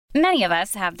Many of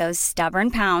us have those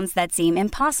stubborn pounds that seem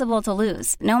impossible to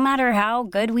lose, no matter how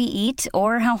good we eat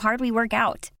or how hard we work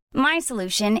out. My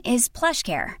solution is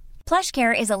PlushCare.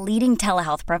 PlushCare is a leading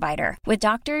telehealth provider with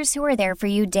doctors who are there for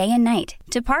you day and night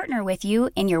to partner with you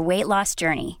in your weight loss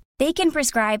journey. They can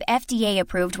prescribe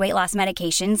FDA-approved weight loss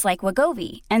medications like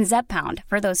Wegovy and Zepbound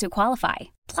for those who qualify.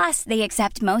 Plus, they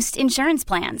accept most insurance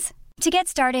plans. To get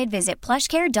started, visit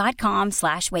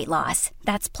plushcare.com/weightloss.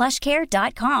 That's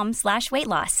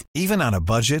plushcare.com/weightloss. Even on a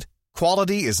budget,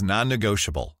 quality is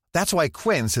non-negotiable. That's why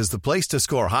Quince is the place to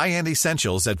score high-end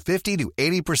essentials at 50 to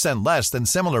 80% less than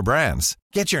similar brands.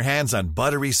 Get your hands on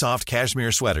buttery soft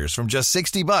cashmere sweaters from just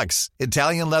 $60,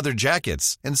 Italian leather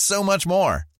jackets, and so much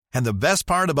more. And the best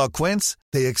part about Quince,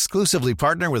 they exclusively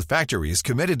partner with factories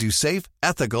committed to safe,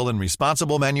 ethical, and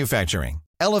responsible manufacturing.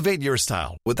 Elevate your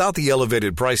style without the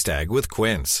elevated price tag with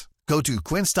Quince. Go to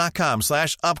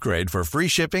quince.com/upgrade for free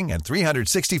shipping and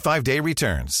 365-day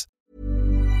returns.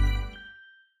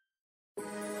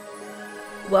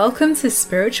 Welcome to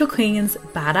Spiritual Queen's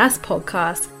Badass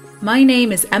Podcast. My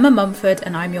name is Emma Mumford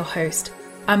and I'm your host.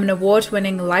 I'm an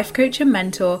award-winning life coach and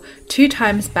mentor, 2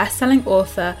 times best-selling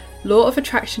author, Law of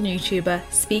Attraction YouTuber,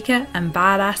 speaker, and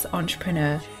badass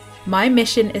entrepreneur. My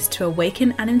mission is to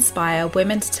awaken and inspire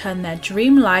women to turn their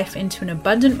dream life into an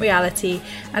abundant reality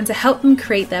and to help them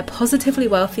create their positively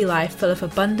wealthy life full of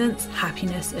abundance,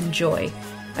 happiness, and joy.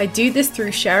 I do this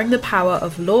through sharing the power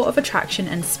of law of attraction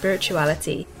and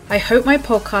spirituality. I hope my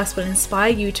podcast will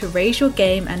inspire you to raise your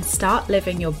game and start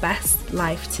living your best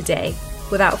life today.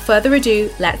 Without further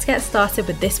ado, let's get started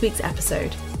with this week's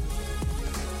episode.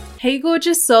 Hey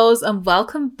gorgeous souls, and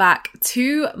welcome back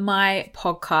to my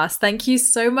podcast. Thank you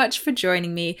so much for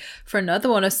joining me for another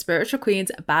one of Spiritual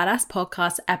Queen's Badass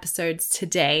Podcast episodes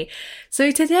today. So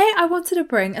today I wanted to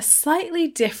bring a slightly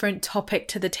different topic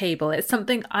to the table. It's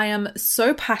something I am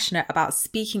so passionate about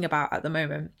speaking about at the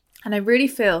moment, and I really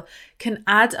feel can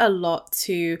add a lot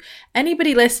to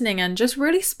anybody listening and just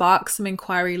really spark some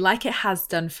inquiry like it has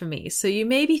done for me. So you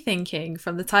may be thinking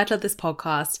from the title of this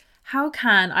podcast, how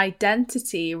can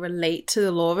identity relate to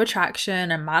the law of attraction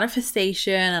and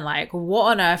manifestation? And like,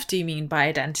 what on earth do you mean by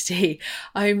identity?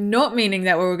 I'm not meaning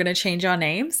that we're going to change our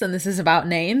names and this is about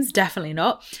names. Definitely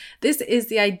not. This is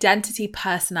the identity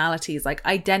personalities, like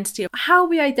identity, how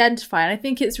we identify. And I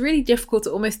think it's really difficult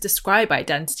to almost describe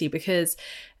identity because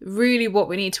really what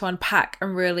we need to unpack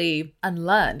and really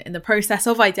unlearn in the process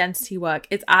of identity work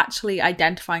is actually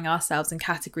identifying ourselves in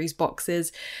categories,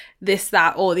 boxes, this,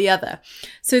 that, or the other.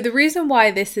 So the reason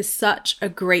why this is such a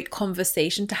great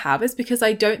conversation to have is because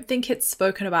I don't think it's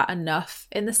spoken about enough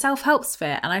in the self-help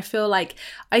sphere. And I feel like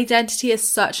identity is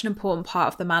such an important part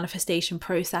of the manifestation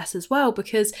process as well,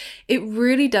 because it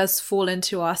really does fall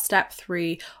into our step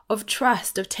 3 of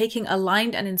trust, of taking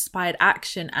aligned and inspired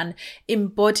action and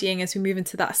embodying as we move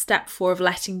into that step 4 of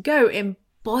letting go,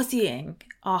 embodying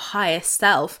our highest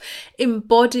self,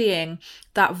 embodying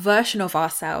that version of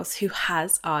ourselves who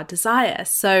has our desires.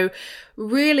 So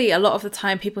really a lot of the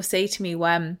time people say to me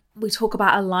when we talk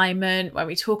about alignment, when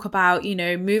we talk about,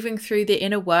 moving through the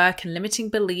inner work and limiting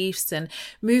beliefs and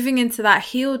moving into that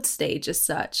healed stage as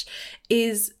such,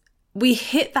 is we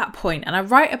hit that point, and I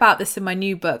write about this in my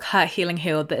new book, Hurt, Healing,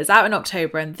 Healed, that is out in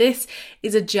October. And this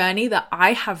is a journey that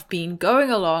I have been going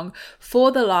along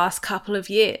for the last couple of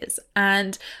years.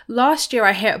 And last year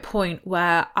I hit a point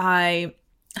where I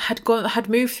had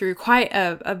moved through quite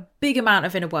a big amount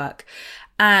of inner work.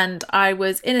 And I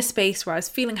was in a space where I was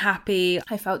feeling happy.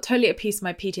 I felt totally at peace with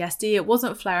my PTSD. It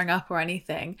wasn't flaring up or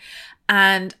anything.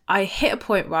 And I hit a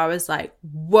point where I was like,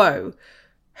 whoa,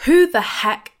 who the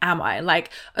heck am I? Like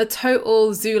a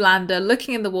total Zoolander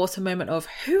looking in the water moment of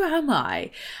who am I?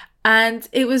 And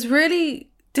it was really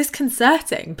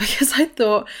disconcerting because I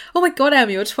thought, oh my God,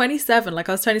 Emma, you're 27. Like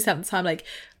I was 27 at the time,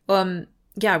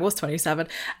 yeah, I was 27.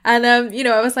 And,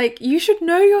 I was like, you should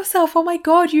know yourself. Oh my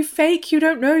God, you fake. You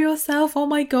don't know yourself. Oh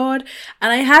my God.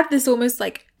 And I had this almost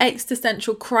like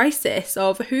existential crisis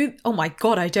of oh my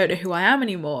God, I don't know who I am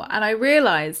anymore. And I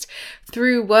realized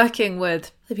through working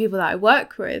with the people that I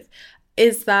work with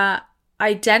is that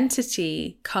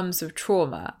identity comes with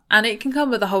trauma, and it can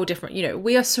come with a whole different,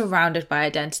 we are surrounded by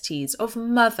identities of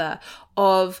mother,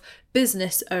 of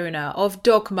business owner, of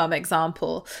dog mum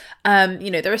example.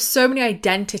 There are so many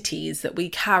identities that we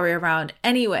carry around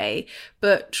anyway,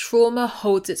 but trauma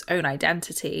holds its own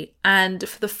identity. And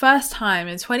for the first time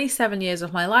in 27 years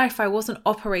of my life, I wasn't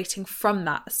operating from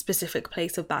that specific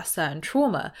place of that certain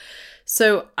trauma.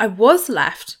 So I was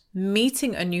left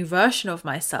meeting a new version of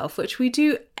myself, which we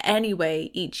do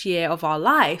anyway each year of our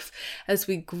life as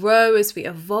we grow, as we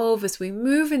evolve, as we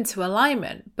move into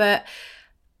alignment. But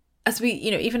as we,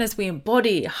 even as we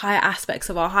embody higher aspects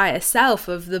of our higher self,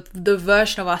 of the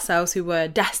version of ourselves who were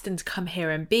destined to come here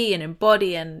and be and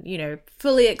embody and,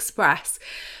 fully express.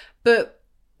 But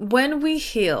when we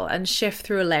heal and shift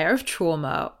through a layer of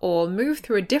trauma or move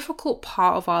through a difficult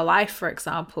part of our life, for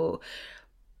example,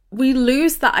 we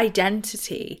lose that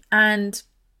identity. And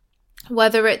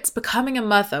whether it's becoming a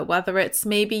mother, whether it's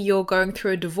maybe you're going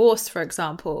through a divorce, for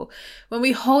example, when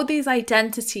we hold these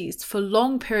identities for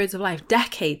long periods of life,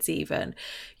 decades even,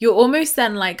 you're almost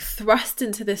then like thrust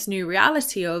into this new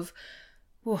reality of,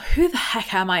 well, who the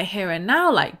heck am I here and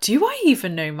now? Like, do I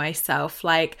even know myself?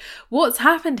 Like, what's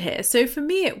happened here? So for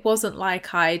me, it wasn't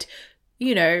like I'd,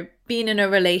 been in a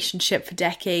relationship for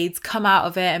decades, come out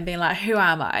of it and being like, who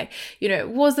am I? It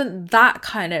wasn't that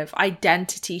kind of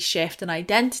identity shift and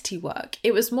identity work.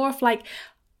 It was more of like,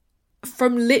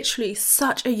 from literally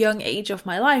such a young age of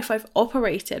my life, I've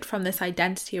operated from this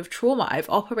identity of trauma. I've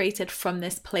operated from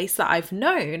this place that I've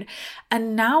known.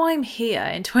 And now I'm here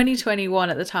in 2021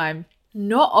 at the time,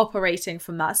 not operating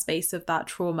from that space of that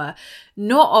trauma,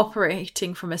 not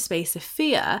operating from a space of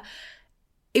fear.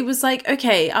 It was like,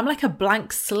 okay, I'm like a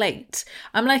blank slate.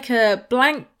 I'm like a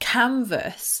blank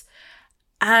canvas.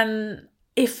 And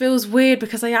it feels weird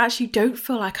because I actually don't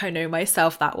feel like I know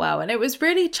myself that well. And it was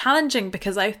really challenging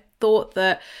because I thought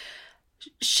that,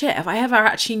 shit, have I ever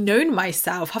actually known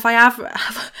myself?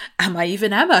 Am I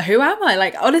even Emma? Who am I?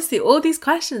 Like, honestly, all these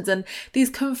questions and these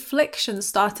conflictions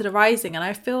started arising. And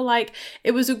I feel like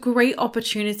it was a great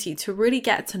opportunity to really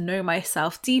get to know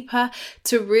myself deeper,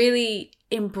 to really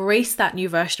embrace that new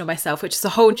version of myself, which is a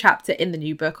whole chapter in the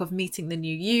new book of meeting the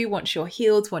new you once you're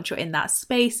healed, once you're in that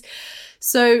space.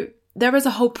 So there is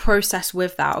a whole process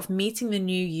with that of meeting the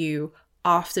new you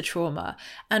after trauma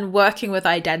and working with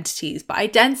identities. But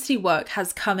identity work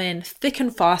has come in thick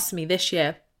and fast for me this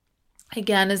year.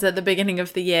 Again, as at the beginning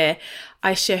of the year,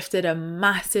 I shifted a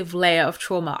massive layer of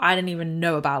trauma I didn't even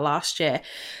know about last year.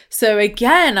 So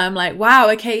again, I'm like, wow,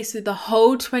 okay, so the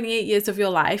whole 28 years of your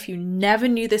life, you never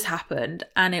knew this happened.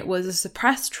 And it was a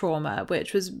suppressed trauma,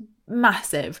 which was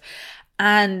massive.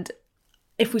 And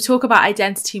if we talk about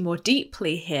identity more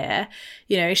deeply here,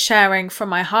 sharing from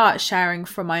my heart, sharing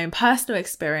from my own personal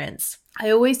experience, I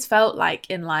always felt like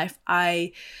in life,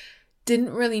 I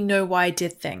didn't really know why I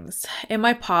did things. In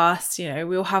my past,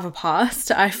 we all have a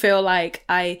past. I feel like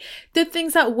I did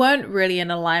things that weren't really in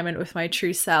alignment with my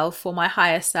true self or my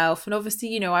higher self. And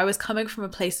obviously, I was coming from a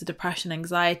place of depression,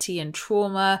 anxiety, and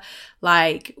trauma.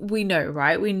 Like, we know,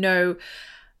 right? We know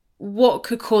what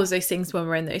could cause those things when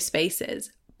we're in those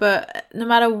spaces. But no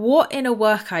matter what inner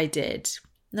work I did,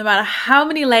 no matter how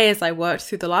many layers I worked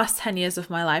through the last 10 years of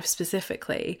my life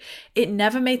specifically, it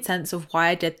never made sense of why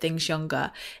I did things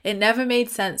younger. It never made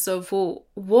sense of, well,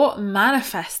 what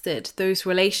manifested those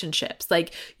relationships.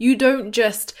 Like, you don't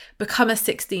just become a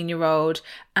 16-year-old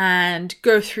and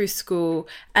go through school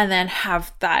and then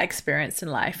have that experience in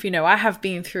life. I have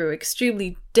been through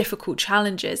extremely difficult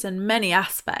challenges in many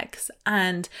aspects,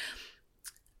 and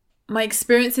my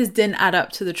experiences didn't add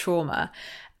up to the trauma.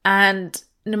 And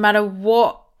no matter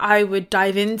what I would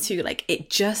dive into, like, it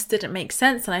just didn't make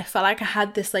sense. And I felt like I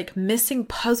had this like missing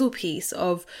puzzle piece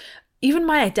of even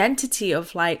my identity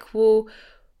of like, well,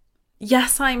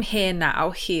 yes, I'm here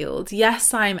now, healed.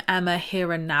 Yes, I'm Emma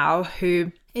here and now,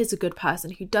 who is a good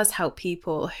person, who does help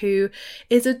people, who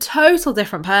is a total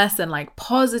different person, like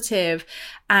positive.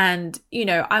 And,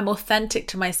 I'm authentic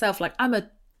to myself. Like, I'm a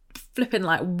flipping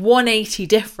like 180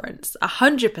 difference,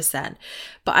 100%.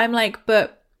 But I'm like,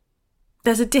 but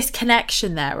there's a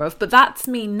disconnection there of, but that's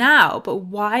me now, but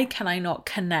why can I not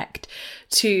connect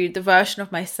to the version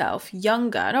of myself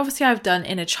younger? And obviously I've done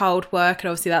inner child work, and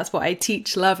obviously that's what I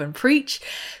teach, love, and preach.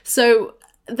 So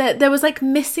there was like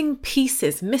missing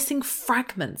pieces, missing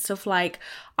fragments of like,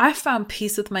 I found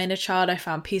peace with my inner child, I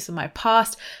found peace with my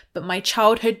past, but my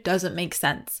childhood doesn't make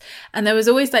sense. And there was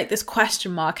always like this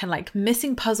question mark and like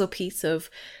missing puzzle piece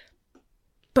of,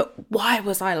 but why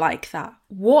was I like that?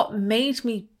 What made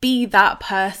me be that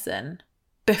person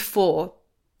before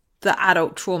the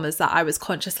adult traumas that I was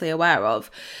consciously aware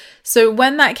of? So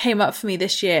when that came up for me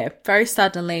this year, very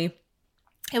suddenly,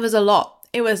 it was a lot.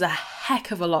 It was a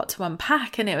heck of a lot to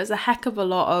unpack. And it was a heck of a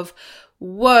lot of,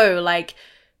 whoa, like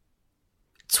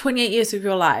 28 years of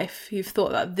your life, you've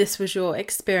thought that this was your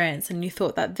experience, and you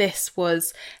thought that this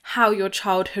was how your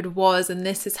childhood was, and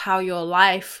this is how your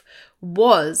life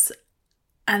was.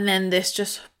 And then this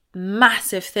just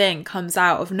massive thing comes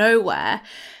out of nowhere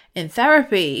in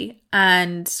therapy,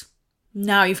 and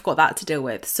now you've got that to deal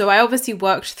with. So I obviously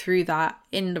worked through that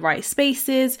in the right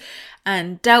spaces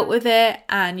and dealt with it.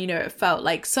 And, you know, it felt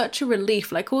like such a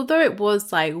relief. Like, although it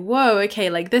was like, whoa, okay,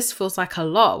 like this feels like a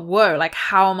lot. Whoa, like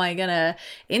how am I going to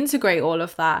integrate all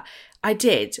of that? I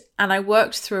did. And I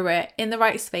worked through it in the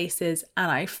right spaces. And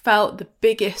I felt the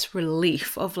biggest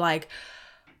relief of like,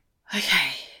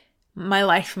 okay, my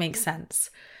life makes sense.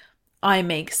 I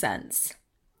make sense.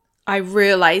 I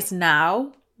realize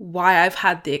now why I've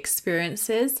had the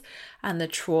experiences and the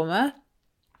trauma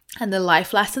and the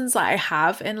life lessons that I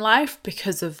have in life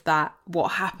because of that,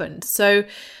 what happened. So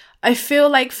I feel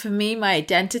like for me, my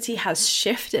identity has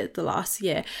shifted the last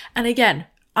year. And again,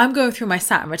 I'm going through my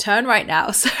Saturn return right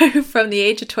now. So from the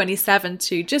age of 27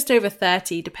 to just over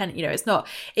 30, depending, you know,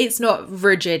 it's not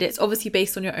rigid. It's obviously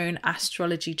based on your own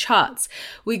astrology charts.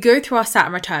 We go through our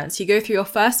Saturn returns. So you go through your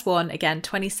first one, again,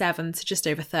 27 to just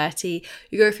over 30.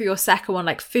 You go through your second one,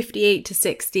 like 58 to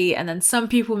 60. And then some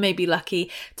people may be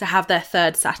lucky to have their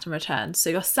third Saturn return. So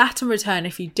your Saturn return,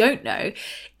 if you don't know,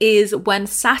 is when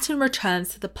Saturn returns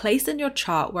to the place in your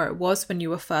chart where it was when you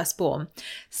were first born.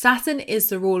 Saturn is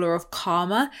the ruler of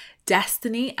karma,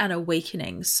 destiny, and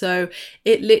awakening. So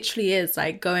it literally is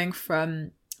like going from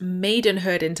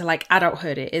maidenhood into like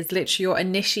adulthood. It is literally your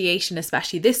initiation,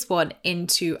 especially this one,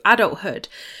 into adulthood.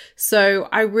 So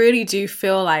I really do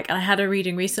feel like, and I had a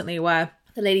reading recently where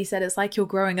the lady said it's like you're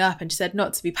growing up, and she said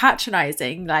not to be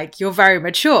patronizing, like you're very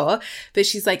mature, but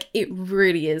she's like, it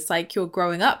really is like you're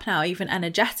growing up now, even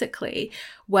energetically,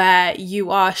 where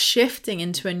you are shifting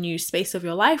into a new space of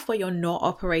your life where you're not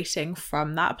operating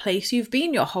from that place you've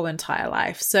been your whole entire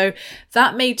life. So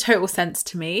that made total sense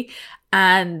to me.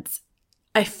 And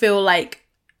I feel like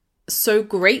so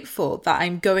grateful that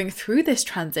I'm going through this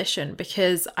transition,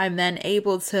 because I'm then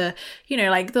able to, you know,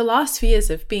 like the last few years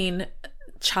have been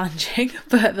challenging,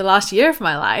 but the last year of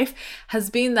my life has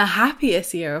been the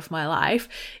happiest year of my life.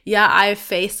 Yeah, I've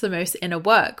faced the most inner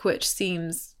work, which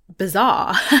seems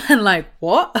bizarre and like,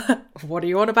 what are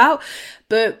you on about?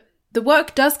 But the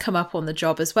work does come up on the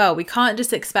job as well. We can't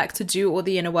just expect to do all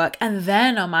the inner work and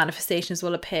then our manifestations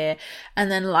will appear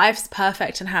and then life's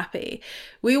perfect and happy.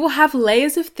 We will have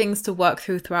layers of things to work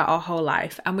through throughout our whole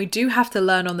life, and we do have to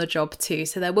learn on the job too.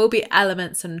 So there will be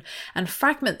elements and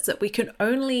fragments that we can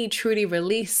only truly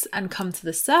release and come to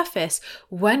the surface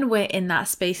when we're in that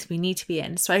space we need to be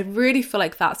in. So I really feel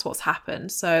like that's what's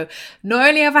happened. So not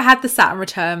only have I had the Saturn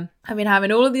return, I've been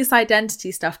having all of this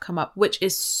identity stuff come up, which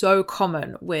is so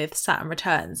common with Saturn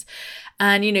returns.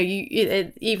 And, you know,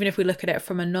 even if we look at it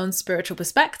from a non-spiritual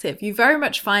perspective, you very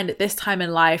much find at this time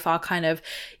in life are kind of,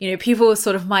 you know, people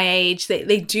sort of my age,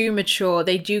 they do mature,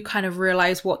 they do kind of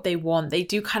realize what they want, they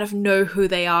do kind of know who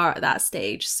they are at that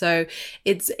stage. So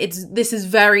this is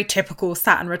very typical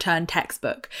Saturn return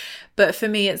textbook. But for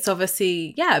me, it's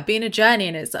obviously, been a journey,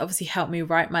 and it's obviously helped me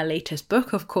write my latest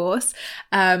book, of course.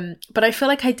 But I feel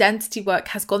like identity work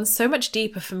has gone so much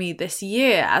deeper for me this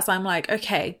year, as I'm like,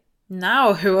 okay,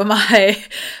 now who am I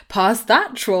past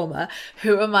that trauma?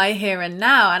 Who am I here and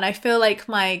now? And I feel like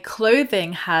my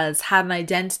clothing has had an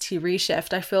identity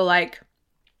reshift. I feel like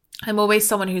I'm always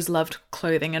someone who's loved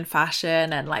clothing and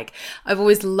fashion, and like I've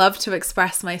always loved to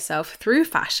express myself through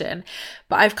fashion,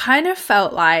 but I've kind of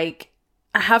felt like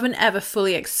I haven't ever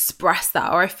fully expressed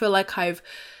that, or I feel like I've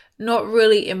not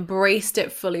really embraced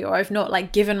it fully, or I've not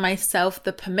like given myself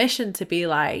the permission to be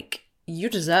like, you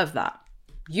deserve that.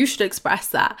 You should express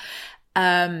that.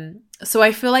 So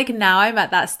I feel like now I'm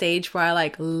at that stage where I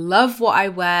like love what I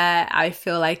wear. I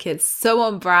feel like it's so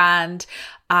on brand.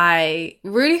 I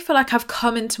really feel like I've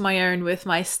come into my own with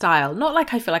my style. Not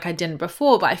like I feel like I didn't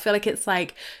before, but I feel like it's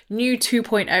like new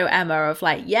 2.0 Emma of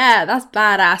like, yeah, that's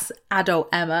badass adult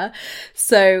Emma.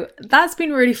 So that's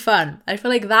been really fun. I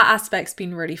feel like that aspect's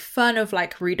been really fun of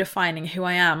like redefining who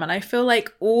I am. And I feel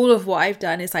like all of what I've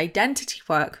done is identity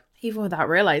work, even without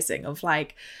realizing, of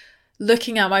like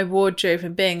looking at my wardrobe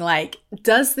and being like,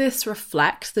 does this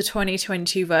reflect the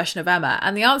 2022 version of Emma?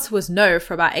 And the answer was no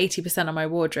for about 80% of my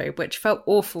wardrobe, which felt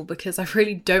awful because I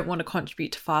really don't want to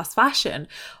contribute to fast fashion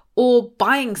or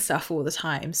buying stuff all the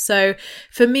time. So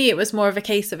for me, it was more of a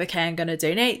case of, okay, I'm going to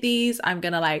donate these. I'm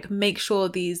going to like make sure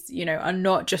these, you know, are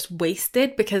not just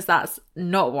wasted, because that's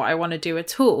not what I want to do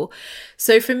at all.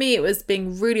 So for me, it was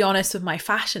being really honest with my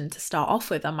fashion to start off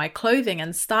with, and my clothing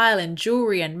and style and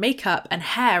jewelry and makeup and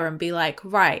hair, and be like,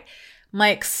 right, my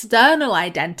external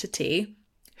identity,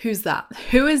 who's that?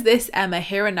 Who is this Emma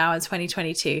here and now in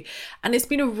 2022? And it's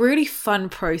been a really fun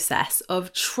process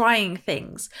of trying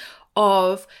things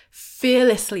of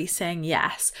fearlessly saying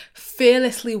yes,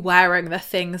 fearlessly wearing the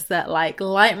things that like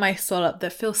light my soul up,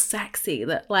 that feel sexy,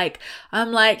 that like,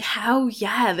 I'm like, hell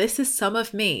yeah, this is some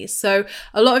of me. So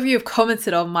a lot of you have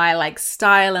commented on my like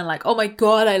style and like, oh my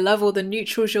God, I love all the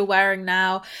neutrals you're wearing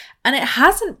now. And it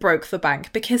hasn't broke the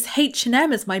bank because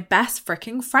H&M is my best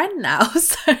freaking friend now.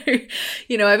 So,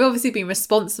 you know, I've obviously been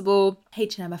responsible.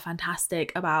 H&M are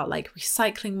fantastic about like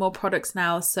recycling more products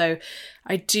now. So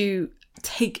I do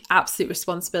take absolute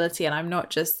responsibility, and I'm not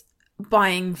just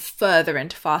buying further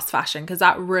into fast fashion because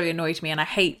that really annoyed me, and I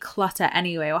hate clutter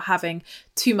anyway, or having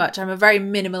too much. I'm a very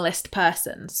minimalist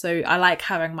person, so I like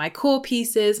having my core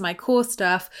pieces, my core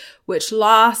stuff which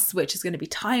lasts, which is going to be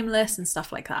timeless and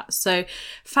stuff like that. So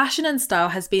fashion and style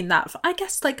has been that, I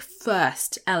guess, like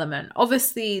first element.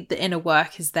 Obviously the inner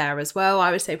work is there as well.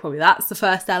 I would say probably that's the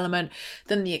first element.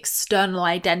 Then the external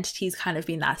identity has kind of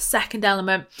been that second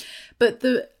element, but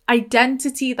the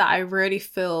identity that I really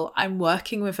feel I'm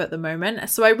working with at the moment.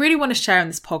 So I really want to share in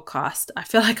this podcast. I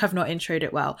feel like I've not introed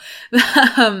it well.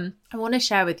 I want to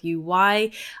share with you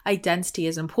why identity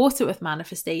is important with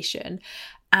manifestation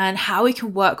and how we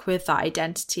can work with that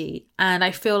identity. And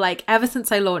I feel like ever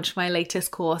since I launched my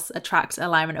latest course, Attract,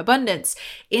 Alignment, Abundance,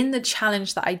 in the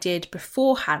challenge that I did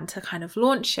beforehand to kind of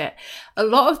launch it, a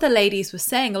lot of the ladies were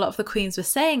saying, a lot of the queens were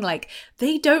saying, like,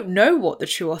 they don't know what the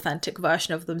true authentic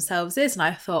version of themselves is. And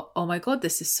I thought, oh my God,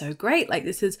 this is so great. Like,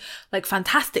 this is like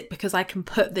fantastic because I can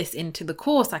put this into the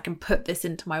course. I can put this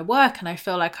into my work. And I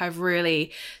feel like I've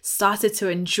really started to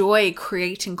enjoy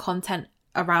creating content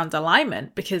around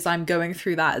alignment because I'm going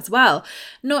through that as well.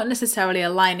 Not necessarily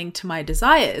aligning to my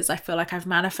desires. I feel like I've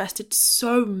manifested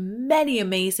so many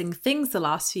amazing things the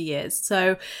last few years.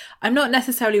 So I'm not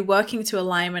necessarily working to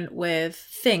alignment with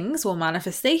things or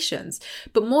manifestations,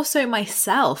 but more so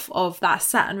myself, of that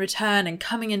Saturn return and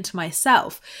coming into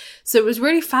myself. So it was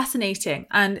really fascinating,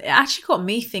 and it actually got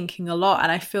me thinking a lot.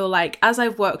 And I feel like as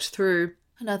I've worked through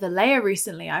another layer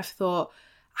recently, I've thought,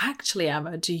 actually,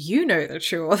 Emma, do you know the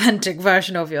true authentic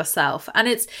version of yourself? And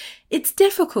it's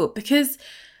difficult because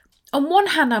on one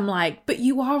hand, I'm like, but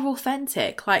you are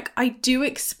authentic. Like, I do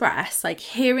express, like,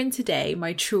 here and today,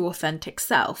 my true authentic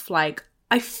self. Like,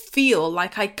 I feel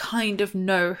like I kind of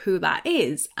know who that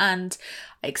is, and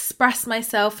I express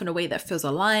myself in a way that feels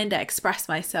aligned. I express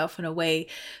myself in a way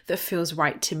that feels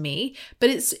right to me, but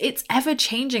it's ever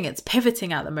changing. It's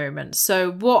pivoting at the moment.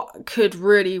 So what could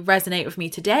really resonate with me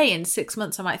today, in 6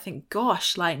 months, I might think,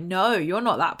 gosh, like, no, you're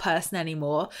not that person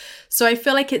anymore. So I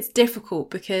feel like it's difficult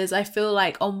because I feel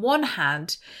like on one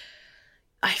hand,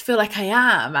 I feel like I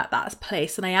am at that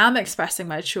place and I am expressing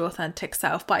my true authentic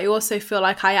self, but I also feel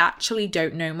like I actually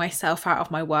don't know myself out of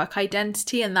my work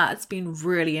identity, and that's been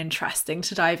really interesting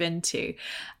to dive into.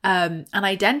 And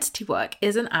identity work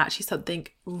isn't actually something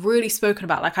really spoken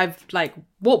about. Like,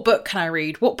 what book can I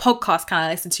read? What podcast can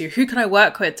I listen to? Who can I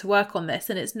work with to work on this?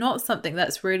 And it's not something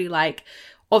that's really like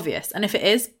obvious. And if it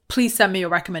is, please send me your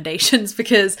recommendations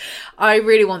because I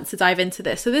really want to dive into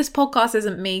this. So this podcast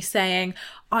isn't me saying,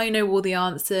 I know all the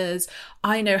answers.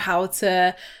 I know how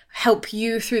to help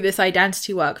you through this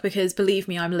identity work, because believe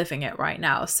me, I'm living it right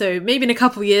now. So maybe in a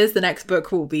couple of years, the next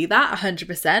book will be that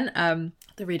 100%.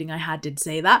 The reading I had did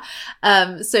say that.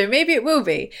 So maybe it will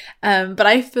be. But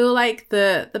I feel like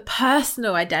the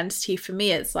personal identity for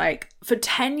me, it's like for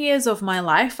 10 years of my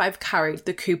life, I've carried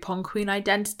the coupon queen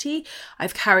identity.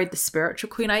 I've carried the spiritual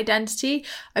queen identity.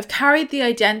 I've carried the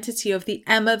identity of the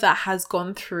Emma that has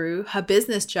gone through her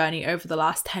business journey over the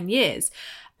last 10 years.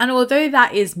 And although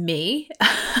that is me,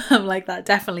 like that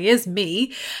definitely is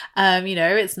me, you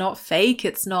know, it's not fake.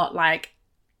 It's not like,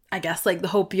 I guess, like the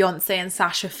whole Beyonce and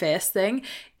Sasha Fierce thing.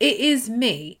 It is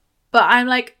me. But I'm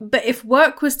like, but if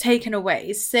work was taken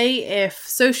away, say if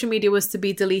social media was to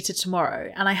be deleted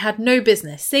tomorrow and I had no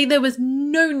business, say there was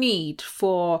no need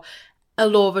for a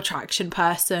law of attraction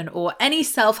person or any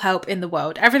self-help in the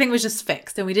world, everything was just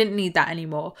fixed and we didn't need that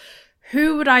anymore,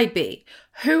 who would I be?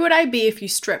 Who would I be if you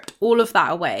stripped all of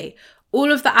that away? All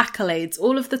of the accolades,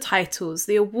 all of the titles,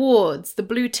 the awards, the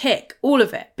blue tick, all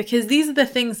of it. Because these are the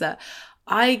things that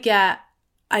I get,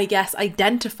 I guess,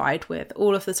 identified with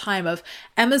all of the time of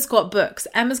Emma's got books,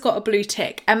 Emma's got a blue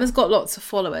tick, Emma's got lots of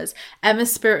followers,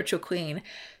 Emma's spiritual queen.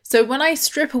 So when I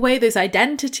strip away those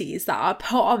identities that are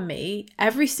put on me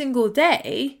every single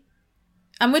day,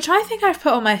 and which I think I've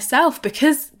put on myself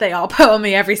because they are put on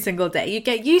me every single day, you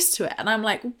get used to it. And I'm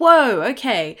like, whoa,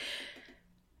 okay,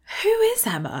 who is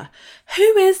Emma?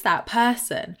 Who is that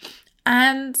person?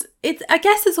 And I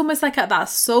guess it's almost like at that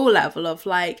soul level of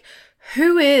like,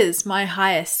 who is my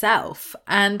higher self?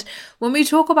 And when we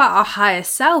talk about our higher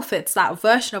self, it's that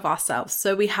version of ourselves.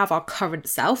 So we have our current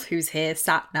self, who's here,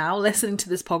 sat now, listening to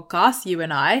this podcast, you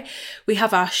and I. We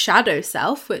have our shadow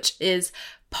self, which is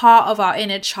part of our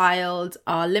inner child,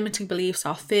 our limiting beliefs,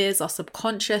 our fears, our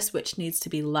subconscious, which needs to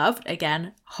be loved.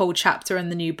 Again, whole chapter in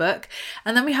the new book.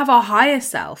 And then we have our higher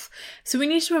self. So we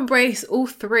need to embrace all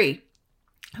three.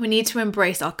 We need to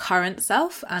embrace our current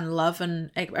self and love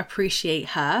and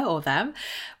appreciate her or them.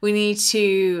 We need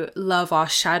to love our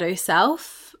shadow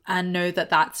self and know that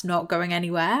that's not going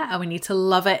anywhere. And we need to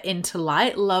love it into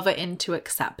light, love it into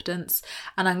acceptance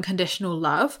and unconditional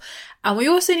love. And we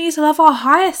also need to love our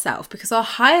higher self, because our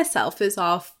higher self is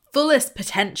our fullest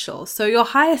potential. So your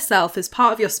higher self is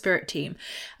part of your spirit team,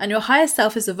 and your higher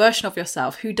self is a version of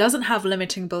yourself who doesn't have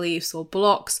limiting beliefs or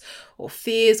blocks or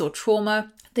fears or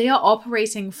trauma. They are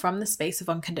operating from the space of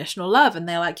unconditional love, and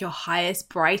they're like your highest,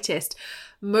 brightest,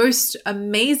 most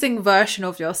amazing version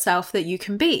of yourself that you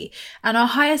can be. And our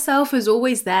higher self is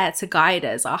always there to guide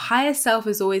us. Our higher self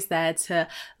is always there to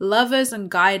love us and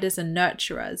guide us and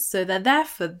nurture us. So they're there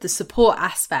for the support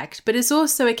aspect, but it's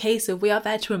also a case of we are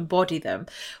there to embody them.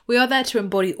 We are there to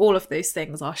embody all of those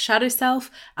things, our shadow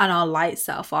self and our light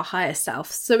self, our higher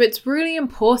self. So it's really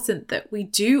important that we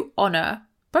do honor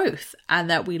both and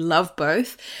that we love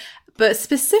both. But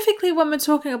specifically when we're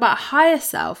talking about higher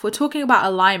self, we're talking about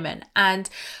alignment. And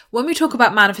when we talk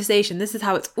about manifestation, this is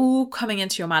how it's all coming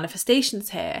into your manifestations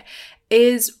here,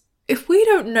 is if we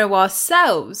don't know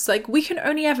ourselves, like we can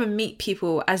only ever meet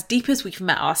people as deep as we've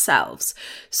met ourselves.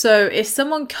 So if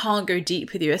someone can't go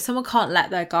deep with you, if someone can't let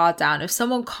their guard down, if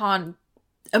someone can't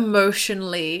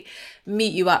emotionally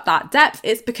meet you at that depth,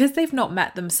 it's because they've not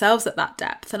met themselves at that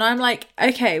depth. And I'm like,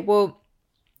 okay, well,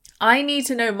 I need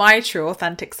to know my true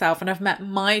authentic self, and I've met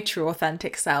my true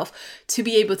authentic self to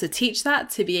be able to teach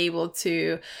that, to be able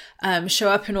to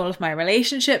show up in all of my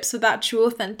relationships with that true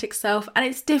authentic self. And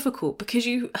it's difficult because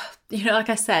you know, like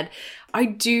I said, I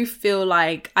do feel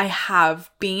like I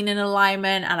have been in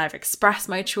alignment and I've expressed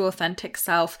my true authentic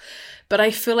self, but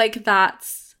I feel like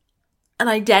that's an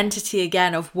identity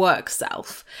again of work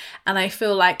self. And I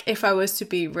feel like if I was to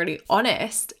be really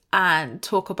honest and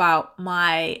talk about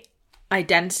my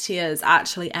identity as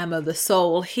actually Emma, the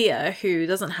soul here, who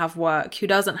doesn't have work, who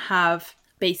doesn't have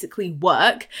basically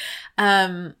work,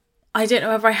 I don't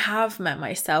know if I have met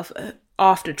myself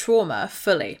after trauma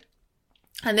fully.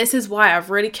 And this is why I've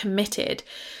really committed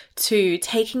to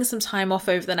taking some time off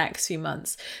over the next few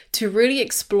months to really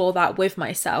explore that with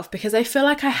myself, because I feel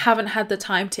like I haven't had the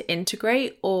time to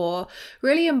integrate or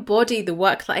really embody the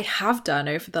work that I have done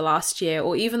over the last year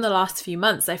or even the last few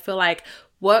months. I feel like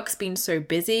work's been so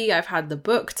busy. I've had the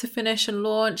book to finish and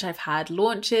launch. I've had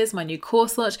launches, my new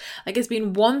course launch. Like it's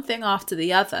been one thing after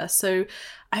the other. So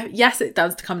yes, it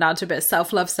does come down to a bit of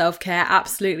self-love, self-care,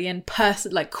 absolutely, and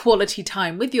like quality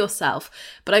time with yourself.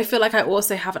 But I feel like I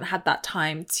also haven't had that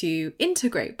time to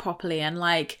integrate properly and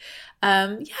like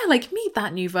meet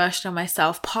that new version of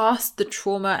myself past the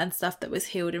trauma and stuff that was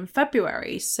healed in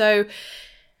February. So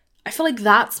I feel like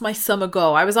that's my summer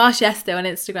goal. I was asked yesterday on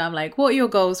Instagram, like, what are your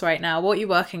goals right now? What are you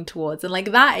working towards? And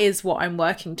like, that is what I'm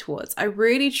working towards. I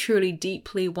really, truly,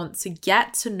 deeply want to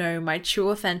get to know my true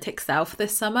authentic self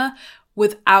this summer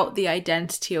without the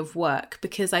identity of work,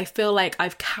 because I feel like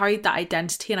I've carried that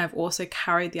identity and I've also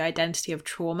carried the identity of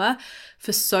trauma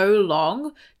for so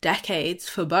long, decades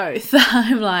for both.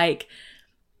 I'm like,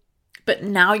 but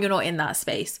now you're not in that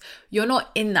space. You're not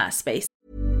in that space.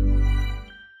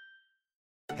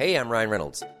 Hey, I'm Ryan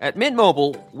Reynolds. At Mint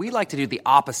Mobile, we like to do the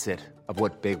opposite of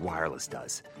what Big Wireless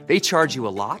does. They charge you a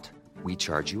lot, we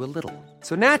charge you a little.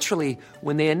 So naturally,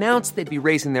 when they announced they'd be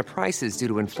raising their prices due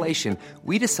to inflation,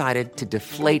 we decided to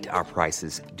deflate our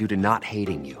prices due to not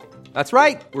hating you. That's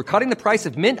right. We're cutting the price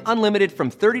of Mint Unlimited from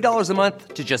 $30 a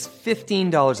month to just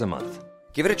 $15 a month.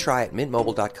 Give it a try at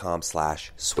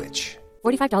mintmobile.com/switch.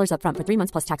 $45 up front for 3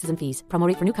 months plus taxes and fees. Promo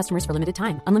rate for new customers for limited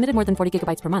time. Unlimited more than 40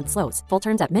 gigabytes per month slows. Full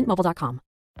terms at mintmobile.com.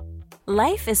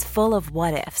 Life is full of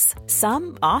what-ifs.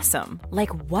 Some awesome, like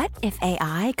what if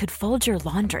AI could fold your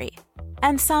laundry?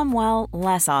 And some, well,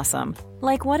 less awesome,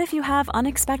 like what if you have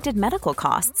unexpected medical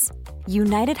costs?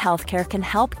 United Healthcare can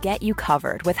help get you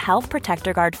covered with Health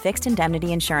Protector Guard fixed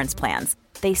indemnity insurance plans.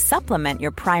 They supplement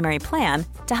your primary plan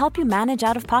to help you manage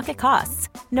out-of-pocket costs.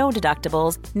 No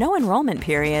deductibles, no enrollment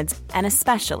periods, and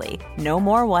especially no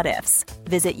more what-ifs.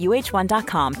 Visit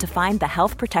uh1.com to find the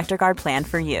Health Protector Guard plan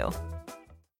for you.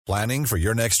 Planning for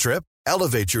your next trip?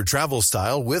 Elevate your travel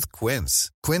style with Quince.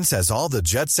 Quince has all the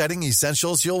jet-setting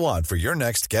essentials you'll want for your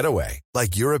next getaway,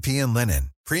 like European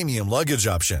linen, premium luggage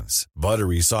options,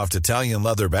 buttery soft Italian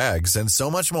leather bags, and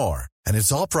so much more. And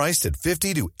it's all priced at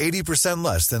 50 to 80%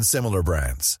 less than similar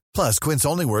brands. Plus, Quince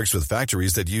only works with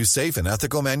factories that use safe and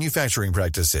ethical manufacturing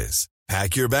practices.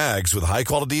 Pack your bags with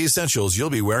high-quality essentials you'll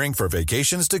be wearing for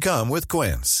vacations to come with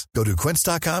Quince. Go to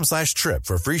quince.com/trip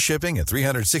for free shipping and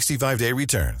 365-day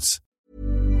returns.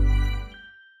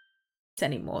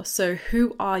 Anymore. So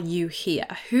who are you here?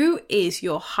 Who is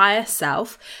your higher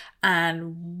self,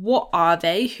 and what are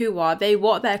they? Who are they?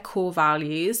 What are their core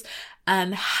values?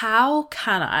 And how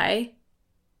can I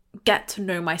get to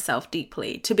know myself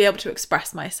deeply to be able to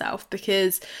express myself?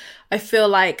 Because I feel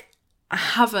like I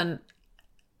haven't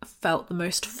felt the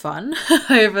most fun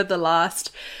over the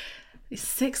last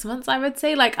 6 months, I would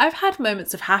say. Like, I've had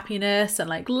moments of happiness and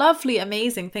like lovely,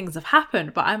 amazing things have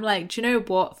happened, but I'm like, do you know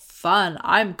what? Fun.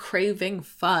 I'm craving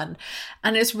fun.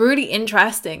 And it's really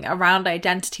interesting around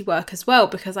identity work as well,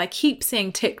 because I keep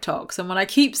seeing TikToks, and when I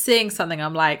keep seeing something,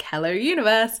 I'm like, hello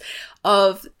universe,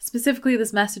 of specifically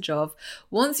this message of,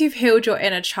 once you've healed your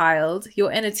inner child,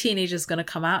 your inner teenager is going to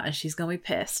come out and she's going to be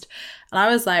pissed. And I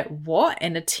was like, what?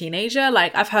 Inner teenager?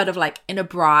 Like, I've heard of like inner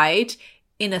bride,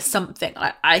 inner something.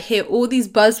 Like, I hear all these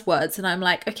buzzwords and I'm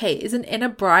like, okay, isn't inner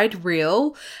bride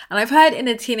real? And I've heard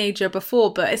inner teenager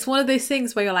before, but it's one of those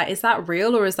things where you're like, is that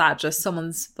real, or is that just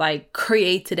someone's like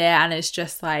created it and it's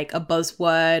just like a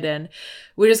buzzword, and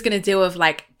we're just going to deal with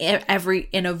like every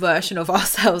inner version of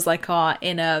ourselves, like our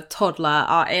inner toddler,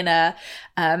 our inner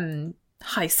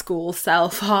high school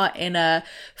self, our inner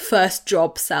first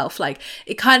job self. Like,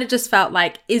 it kind of just felt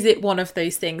like, is it one of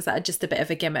those things that are just a bit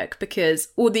of a gimmick? Because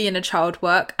all the inner child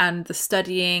work and the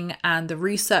studying and the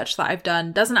research that I've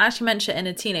done doesn't actually mention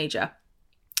inner teenager.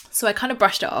 So I kind of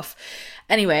brushed it off.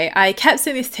 Anyway, I kept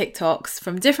seeing these TikToks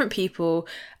from different people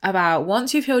about,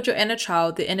 once you've healed your inner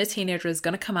child, the inner teenager is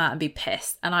going to come out and be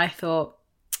pissed. And I thought,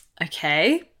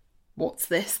 okay, what's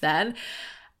this then?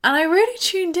 And I really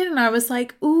tuned in and I was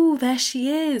like, ooh, there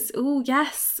she is. Ooh,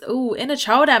 yes. Ooh, inner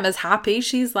child Emma's happy.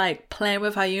 She's like playing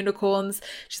with her unicorns.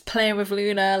 She's playing with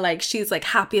Luna. Like, she's like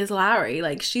happy as Larry.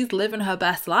 Like, she's living her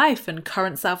best life, and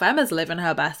current self Emma's living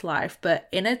her best life. But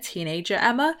inner teenager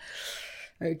Emma,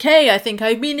 okay, I think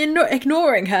I've been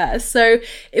ignoring her. So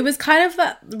it was kind of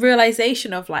that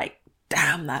realization of like,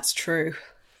 damn, that's true.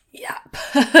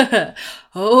 Yep.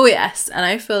 Oh yes. And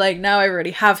I feel like now I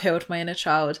really have healed my inner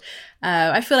child.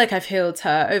 I feel like I've healed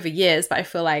her over years, but I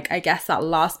feel like, I guess that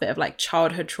last bit of like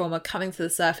childhood trauma coming to the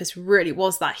surface really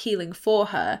was that healing for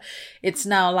her. It's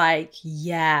now like,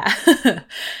 yeah,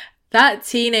 that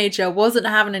teenager wasn't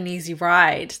having an easy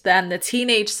ride. Then the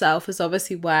teenage self is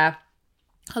obviously where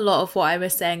a lot of what I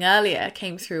was saying earlier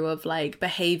came through, of like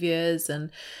behaviors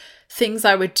and things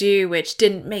I would do which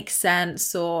didn't make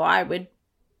sense, or I would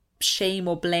shame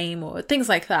or blame or things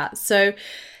like that. So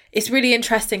it's really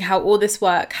interesting how all this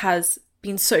work has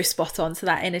been so spot on to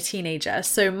that inner teenager.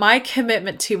 So my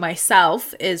commitment to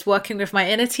myself is working with my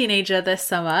inner teenager this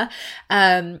summer,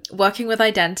 working with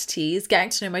identities, getting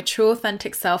to know my true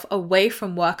authentic self away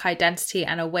from work identity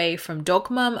and away from dog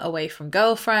mum, away from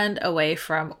girlfriend, away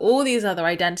from all these other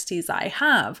identities that I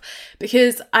have.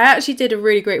 Because I actually did a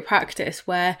really great practice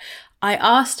where I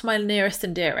asked my nearest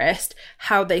and dearest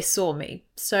how they saw me.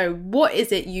 So what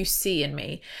is it you see in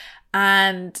me?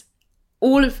 And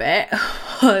all of it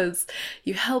was,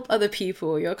 you help other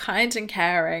people, you're kind and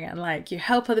caring, and like, you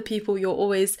help other people, you're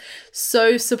always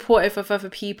so supportive of other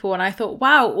people. And I thought,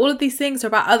 wow, all of these things are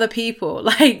about other people.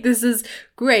 Like, this is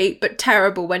great, but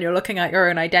terrible when you're looking at your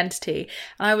own identity.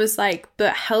 And I was like,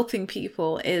 but helping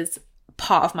people is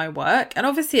part of my work. And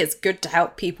obviously it's good to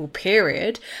help people,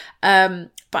 period.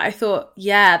 But I thought,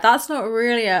 yeah, that's not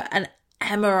really an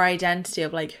Emma identity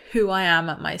of like who I am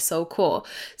at my soul core.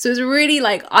 So it was a really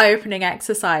like eye-opening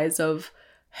exercise of,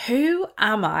 who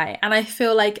am I? And I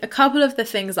feel like a couple of the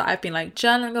things that I've been like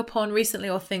journaling upon recently,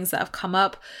 or things that have come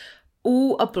up,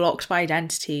 all are blocked by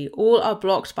identity. All are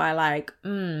blocked by like,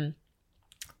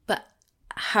 but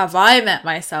have I met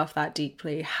myself that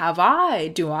deeply?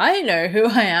 Do I know who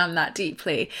I am that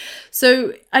deeply?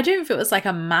 So I don't feel it's like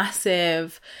a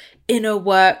massive inner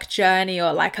work journey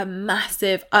or like a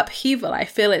massive upheaval. I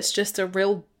feel it's just a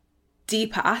real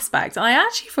deeper aspect, and I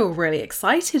actually feel really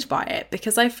excited by it,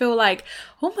 because I feel like,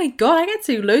 oh my god, I get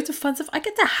to do loads of fun stuff. I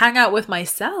get to hang out with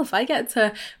myself. I get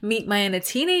to meet my inner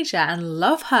teenager and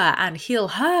love her and heal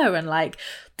her and like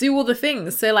do all the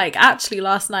things. So like, actually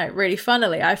last night, really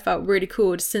funnily, I felt really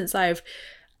cool since I've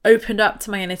opened up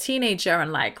to my inner teenager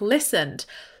and like listened,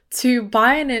 to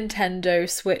buy a Nintendo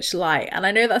Switch Lite. And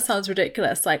I know that sounds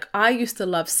ridiculous. Like, I used to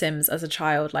love Sims as a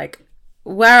child. Like,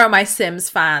 where are my Sims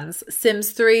fans?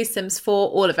 Sims 3, Sims 4,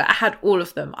 all of it. I had all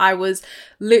of them. I was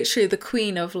literally the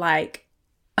queen of like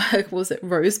was it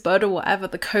Rosebud or whatever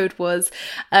the code was,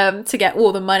 to get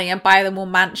all the money and buy them all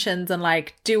mansions and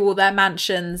like do all their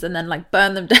mansions and then like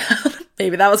burn them down.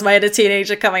 Maybe that was my inner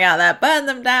teenager coming out there, burn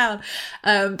them down.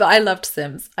 But I loved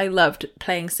Sims. I loved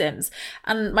playing Sims.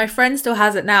 And my friend still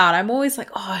has it now. And I'm always like,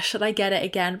 oh, should I get it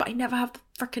again? But I never have the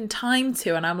freaking time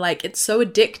to. And I'm like, it's so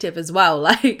addictive as well.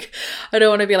 Like, I don't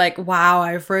want to be like, wow,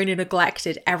 I've really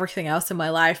neglected everything else in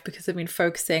my life because I've been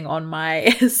focusing on my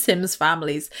Sims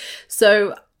families.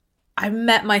 So I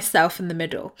met myself in the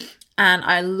middle. And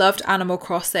I loved Animal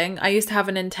Crossing. I used to have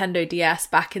a Nintendo DS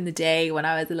back in the day when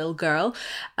I was a little girl.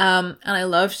 And I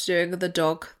loved doing the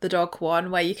dog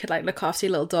one where you could like look after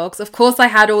your little dogs. Of course, I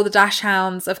had all the dash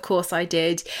hounds. Of course I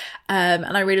did.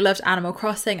 And I really loved Animal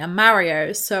Crossing and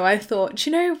Mario. So I thought,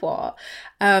 do you know what?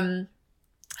 A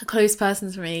close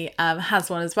person to me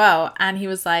has one as well. And he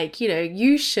was like, you know,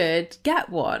 you should get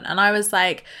one. And I was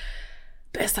like,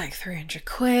 but it's like 300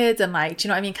 quid and like, do you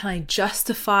know what I mean? Can I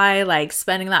justify like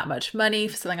spending that much money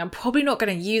for something I'm probably not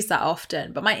going to use that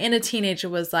often? But my inner teenager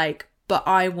was like, but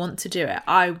I want to do it.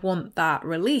 I want that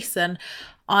release and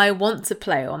I want to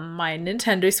play on my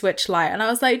Nintendo Switch Lite. And I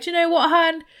was like, do you know what,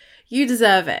 hon? You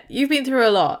deserve it. You've been through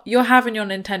a lot. You're having your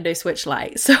Nintendo Switch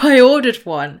Lite. So I ordered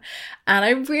one and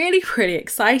I'm really, really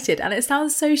excited. And it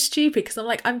sounds so stupid because I'm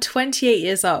like, I'm 28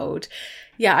 years old.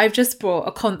 Yeah, I've just bought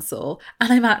a console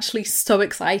and I'm actually so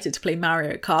excited to play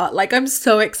Mario Kart. Like, I'm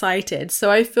so excited.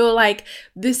 So I feel like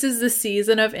this is the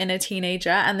season of inner teenager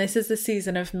and this is the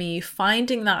season of me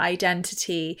finding that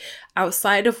identity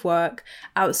outside of work,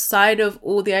 outside of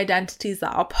all the identities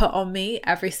that are put on me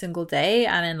every single day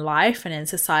and in life and in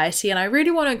society. And I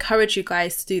really want to encourage you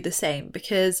guys to do the same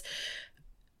because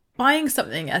buying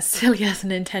something as silly as a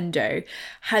Nintendo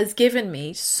has given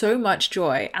me so much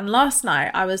joy. And last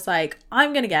night I was like,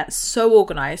 I'm going to get so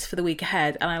organized for the week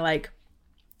ahead. And I like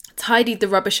tidied the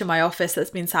rubbish in my office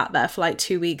that's been sat there for like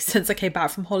 2 weeks since I came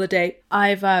back from holiday.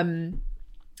 I've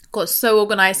got so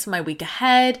organized for my week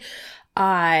ahead.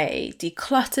 I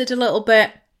decluttered a little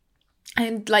bit.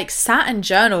 And like sat and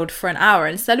journaled for an hour.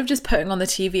 Instead of just putting on the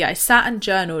TV, I sat and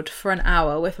journaled for an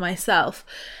hour with myself.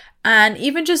 And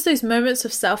even just those moments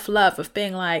of self-love of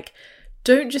being like,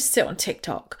 don't just sit on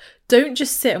TikTok. Don't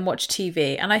just sit and watch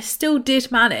TV. And I still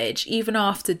did manage, even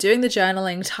after doing the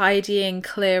journaling, tidying,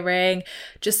 clearing,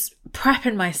 just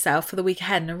prepping myself for the week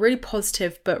ahead in a really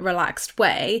positive but relaxed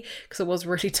way, because I was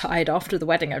really tired after the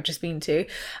wedding I've just been to.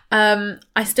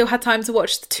 I still had time to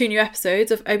watch the 2 new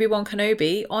episodes of Obi-Wan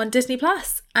Kenobi on Disney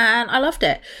Plus, and I loved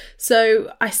it.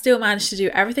 So I still managed to do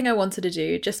everything I wanted to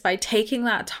do just by taking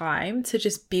that time to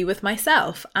just be with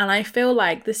myself. And I feel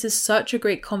like this is such a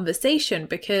great conversation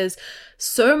because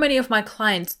so many of my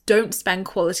clients don't spend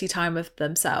quality time with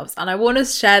themselves. And I want to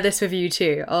share this with you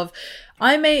too, I'll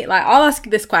ask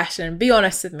you this question, be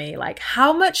honest with me, like,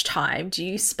 how much time do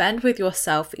you spend with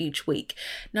yourself each week?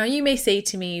 Now, you may say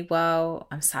to me, well,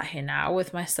 I'm sat here now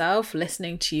with myself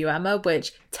listening to you, Emma,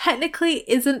 which technically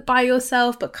isn't by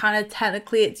yourself, but kind of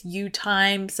technically it's you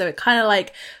time. So it kind of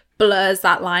like blurs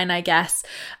that line, I guess.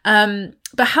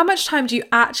 But how much time do you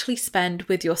actually spend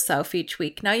with yourself each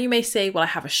week? Now, you may say, well, I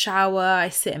have a shower, I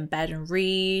sit in bed and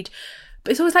read.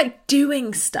 But it's always like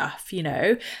doing stuff, you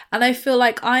know? And I feel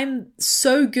like I'm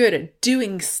so good at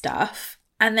doing stuff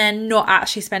and then not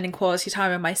actually spending quality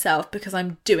time with myself because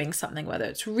I'm doing something, whether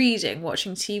it's reading,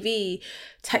 watching TV,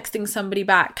 texting somebody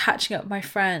back, catching up with my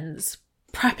friends,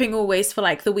 prepping always for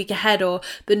like the week ahead or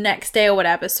the next day or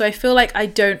whatever. So I feel like I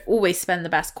don't always spend the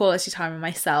best quality time with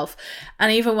myself.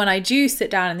 And even when I do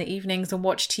sit down in the evenings and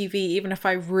watch TV, even if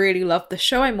I really love the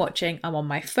show I'm watching, I'm on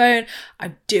my phone,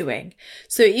 I'm doing.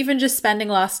 So even just spending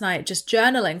last night just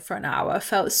journaling for an hour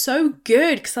felt so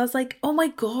good because I was like, oh my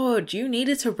God, you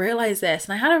needed to realize this.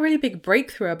 And I had a really big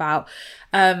breakthrough about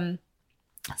something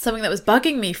that was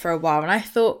bugging me for a while. And I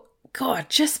thought, God,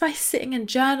 just by sitting and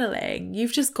journaling,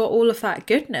 you've just got all of that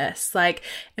goodness. Like,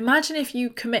 imagine if you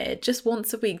committed just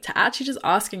once a week to actually just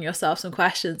asking yourself some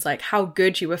questions like how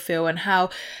good you would feel and how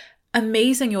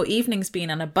amazing your evening's been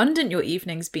and abundant your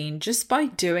evening's been just by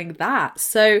doing that.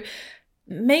 So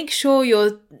make sure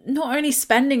you're not only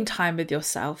spending time with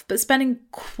yourself, but spending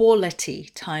quality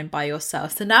time by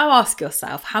yourself. So now ask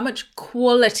yourself, how much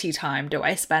quality time do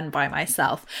I spend by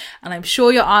myself? And I'm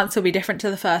sure your answer will be different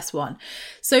to the first one.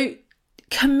 So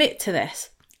commit to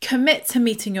this. Commit to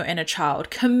meeting your inner child.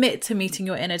 Commit to meeting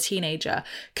your inner teenager.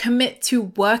 Commit to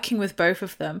working with both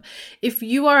of them. If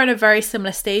you are in a very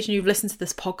similar stage and you've listened to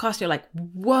this podcast, you're like,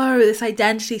 whoa, this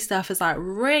identity stuff is like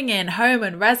ringing home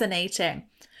and resonating.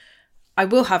 I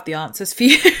will have the answers for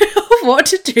you of what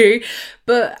to do.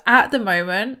 But at the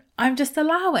moment, I'm just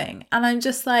allowing. And I'm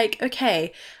just like,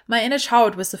 okay, my inner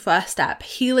child was the first step.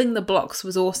 Healing the blocks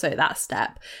was also that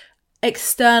step.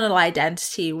 External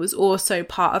identity was also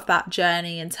part of that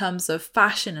journey in terms of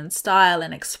fashion and style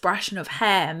and expression of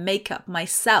hair and makeup,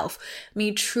 myself,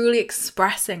 me truly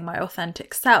expressing my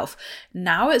authentic self.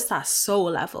 Now it's that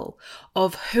soul level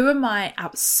of who am I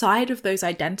outside of those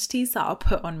identities that are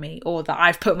put on me or that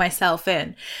I've put myself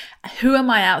in? Who am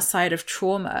I outside of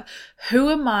trauma? Who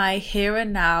am I here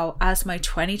and now as my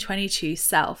 2022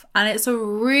 self? And it's a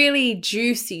really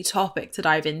juicy topic to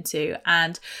dive into.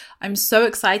 And I'm so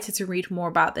excited to read more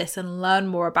about this and learn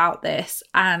more about this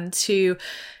and to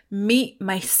meet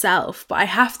myself. But I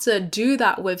have to do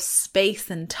that with space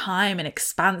and time and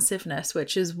expansiveness,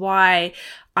 which is why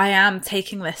I am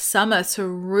taking this summer to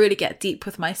really get deep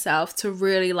with myself, to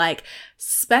really like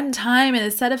spend time, and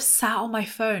instead of sat on my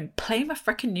phone, play my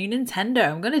freaking new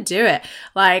Nintendo. I'm going to do it.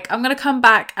 Like, I'm going to come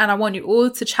back and I want you all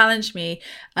to challenge me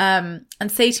and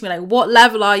say to me, like, what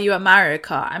level are you at Mario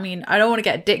Kart? I mean, I don't want to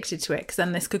get addicted to it because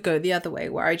then this could go the other way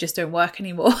where I just don't work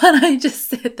anymore and I just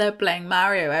sit there playing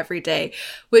Mario every day,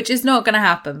 which is not going to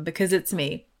happen because it's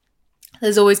me.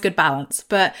 There's always good balance.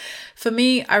 But for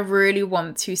me, I really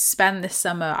want to spend this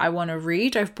summer. I want to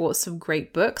read. I've bought some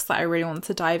great books that I really want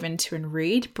to dive into and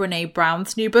read. Brene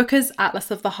Brown's new book is Atlas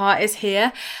of the Heart is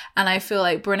here. And I feel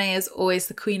like Brene is always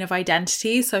the queen of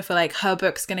identity. So I feel like her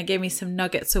book's going to give me some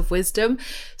nuggets of wisdom.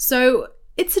 So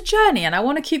it's a journey, and I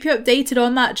want to keep you updated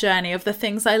on that journey of the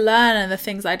things I learn and the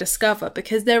things I discover,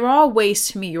 because there are ways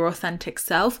to meet your authentic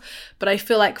self, but I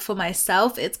feel like for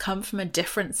myself, it's come from a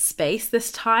different space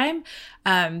this time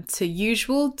to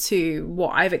usual, to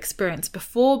what I've experienced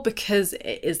before, because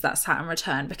it is that Saturn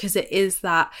return, because it is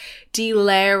that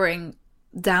delayering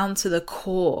down to the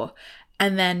core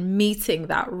and then meeting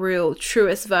that real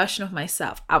truest version of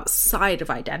myself outside of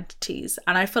identities.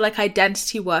 And I feel like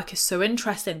identity work is so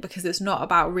interesting because it's not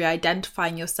about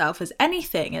re-identifying yourself as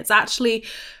anything. It's actually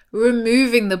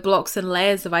removing the blocks and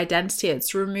layers of identity.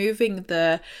 It's removing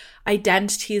the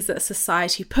identities that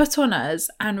society put on us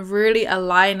and really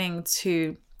aligning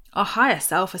to our higher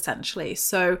self, essentially.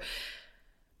 So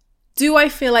do I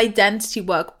feel identity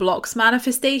work blocks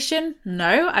manifestation?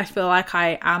 No, I feel like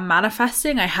I am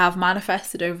manifesting. I have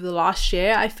manifested over the last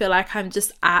year. I feel like I'm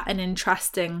just at an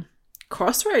interesting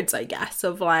crossroads, I guess,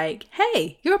 of like,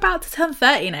 hey, you're about to turn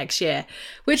 30 next year,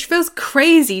 which feels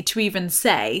crazy to even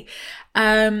say.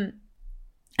 And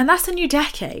that's a new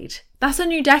decade. That's a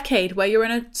new decade where you're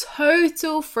in a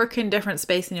total freaking different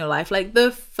space in your life, like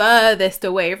the furthest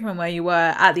away from where you were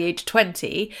at the age of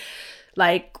 20,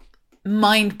 like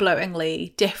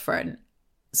mind-blowingly different.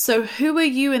 So who are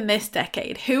you in this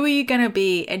decade? Who are you going to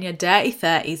be in your dirty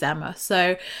 30s, Emma?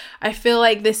 So I feel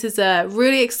like this is a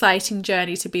really exciting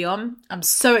journey to be on. I'm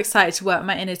so excited to work with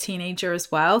my inner teenager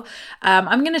as well.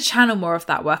 I'm going to channel more of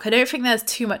that work. I don't think there's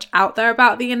too much out there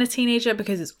about the inner teenager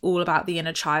because it's all about the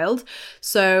inner child.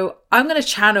 So I'm going to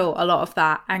channel a lot of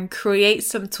that and create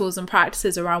some tools and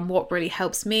practices around what really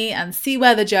helps me and see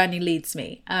where the journey leads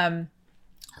me.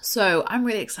 So I'm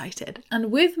really excited.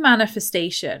 And with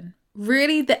manifestation,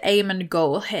 really the aim and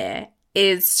goal here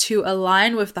is to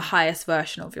align with the highest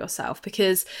version of yourself,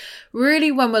 because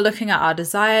really when we're looking at our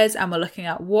desires and we're looking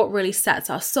at what really sets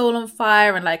our soul on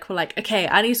fire and like we're like, okay,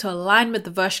 I need to align with the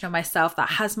version of myself that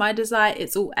has my desire,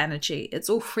 it's all energy,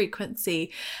 it's all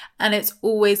frequency, and it's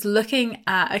always looking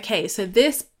at, okay, so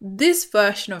this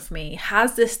version of me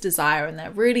has this desire and they're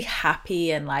really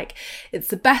happy and like it's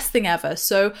the best thing ever.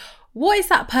 So what is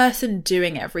that person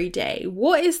doing every day?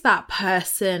 What is that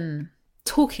person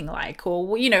talking like?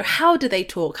 Or, you know, how do they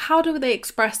talk? How do they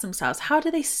express themselves? How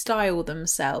do they style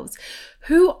themselves?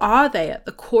 Who are they at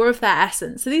the core of their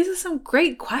essence? So these are some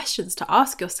great questions to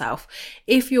ask yourself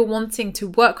if you're wanting to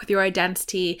work with your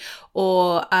identity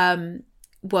or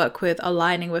work with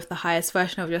aligning with the highest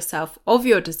version of yourself, of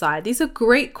your desire. These are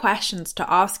great questions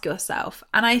to ask yourself.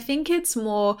 And I think it's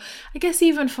more, I guess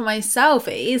even for myself,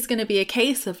 it is going to be a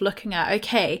case of looking at,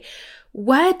 okay,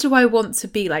 where do I want to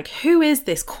be? Like, who is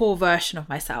this core version of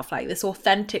myself? Like this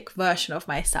authentic version of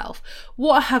myself?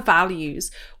 What are her values?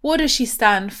 What does she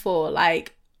stand for?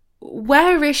 Like,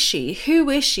 where is she? Who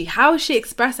is she? How is she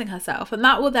expressing herself? And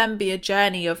that will then be a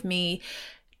journey of me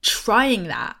trying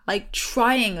that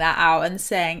out and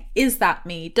saying, is that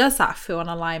me? Does that feel in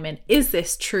alignment? Is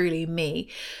this truly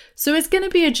me? So it's going to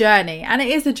be a journey, and it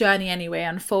is a journey anyway,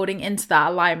 unfolding into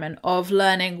that alignment of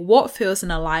learning what feels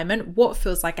an alignment, what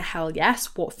feels like a hell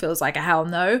yes, what feels like a hell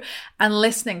no, and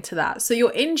listening to that. So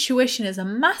your intuition is a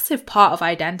massive part of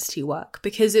identity work,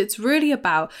 because it's really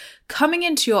about coming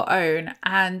into your own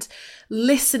and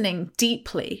listening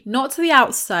deeply, not to the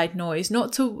outside noise,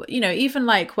 not to, even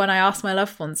like when I asked my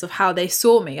loved ones of how they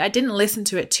saw me, I didn't listen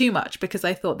to it too much because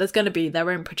I thought there's going to be their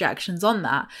own projections on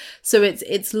that. So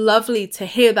it's lovely to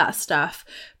hear that stuff,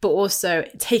 but also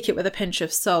take it with a pinch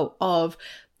of salt of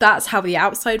that's how the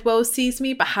outside world sees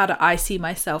me, but how do I see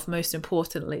myself most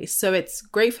importantly? So it's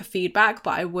great for feedback,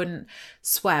 but I wouldn't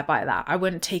swear by that. I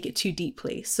wouldn't take it too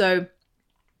deeply. So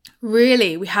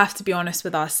really, we have to be honest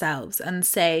with ourselves and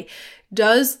say,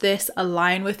 does this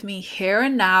align with me here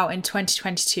and now in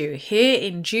 2022? Here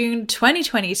in June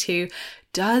 2022,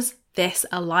 does this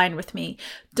align with me?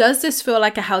 Does this feel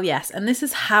like a hell yes? And this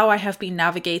is how I have been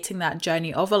navigating that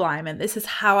journey of alignment. This is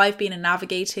how I've been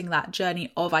navigating that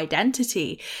journey of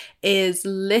identity, is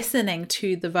listening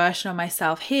to the version of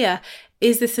myself here.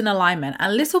 Is this in alignment?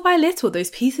 And little by little, those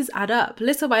pieces add up.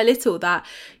 Little by little, that,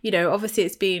 obviously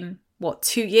it's been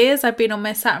 2 years I've been on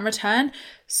my Saturn return.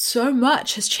 So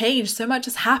much has changed. So much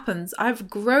has happened. I've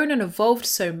grown and evolved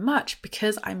so much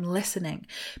because I'm listening,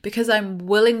 because I'm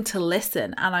willing to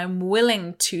listen, and I'm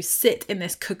willing to sit in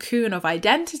this cocoon of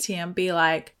identity and be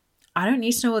like, I don't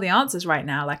need to know all the answers right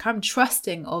now. Like, I'm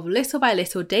trusting of little by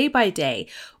little, day by day,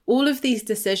 all of these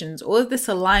decisions, all of this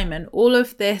alignment, all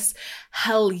of this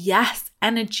hell yes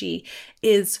energy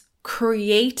is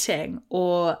creating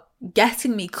or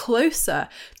getting me closer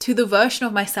to the version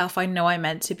of myself I know I'm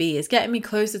meant to be, is getting me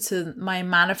closer to my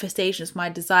manifestations, my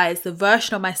desires, the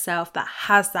version of myself that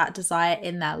has that desire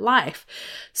in their life.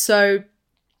 So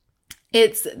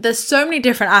there's so many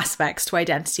different aspects to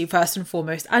identity, first and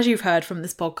foremost, as you've heard from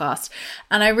this podcast.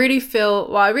 And I really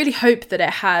hope that it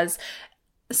has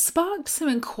sparked some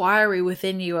inquiry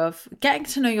within you of getting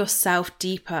to know yourself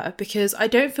deeper, because I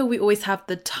don't feel we always have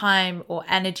the time or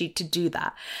energy to do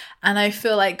that. And I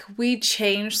feel like we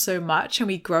change so much and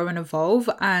we grow and evolve,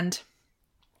 and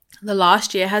the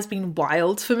last year has been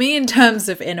wild for me in terms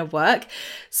of inner work.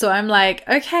 So I'm like,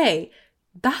 okay,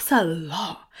 that's a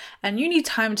lot. And you need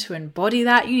time to embody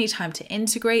that. You need time to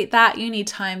integrate that. You need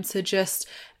time to just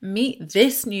meet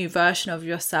this new version of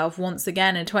yourself once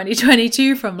again in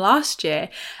 2022 from last year,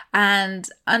 and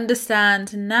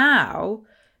understand now,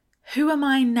 who am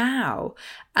I now?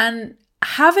 And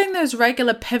having those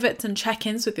regular pivots and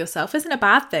check-ins with yourself isn't a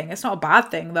bad thing. It's not a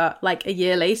bad thing that like a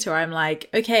year later I'm like,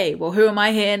 okay, well, who am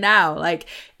I here now? Like,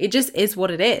 it just is what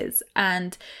it is.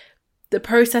 And the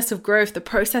process of growth, the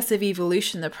process of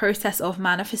evolution, the process of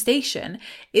manifestation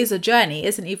is a journey,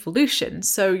 is an evolution.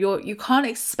 So you can't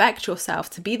expect yourself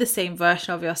to be the same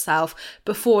version of yourself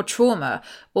before trauma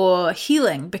or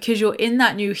healing, because you're in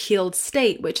that new healed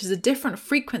state, which is a different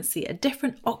frequency, a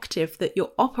different octave that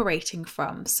you're operating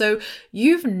from. So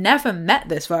you've never met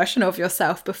this version of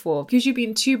yourself before because you've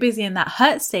been too busy in that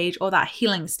hurt stage or that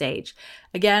healing stage.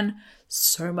 Again,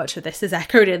 so much of this is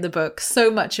echoed in the book, so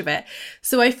much of it.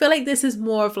 So I feel like this is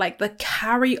more of like the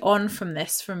carry on from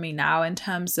this for me now, in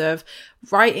terms of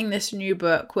writing this new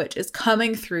book, which is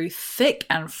coming through thick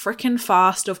and freaking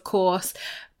fast, of course,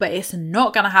 but it's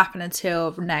not going to happen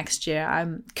until next year.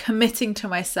 I'm committing to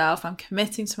myself. I'm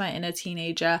committing to my inner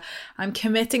teenager. I'm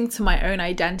committing to my own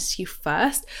identity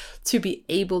first to be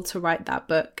able to write that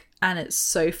book. And it's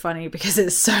so funny because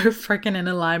it's so freaking in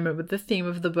alignment with the theme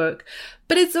of the book.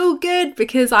 But it's all good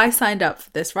because I signed up for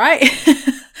this, right?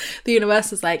 The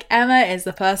universe was like, Emma is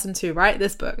the person to write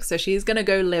this book. So she's going to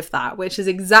go live that, which is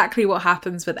exactly what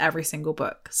happens with every single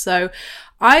book. So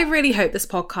I really hope this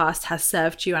podcast has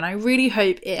served you, and I really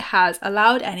hope it has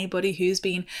allowed anybody who's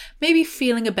been maybe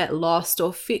feeling a bit lost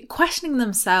or questioning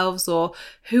themselves, or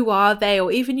who are they,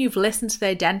 or even you've listened to the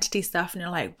identity stuff and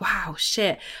you're like, wow,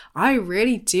 shit, I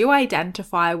really do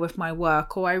identify with my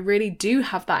work, or I really do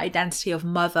have that identity of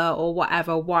mother or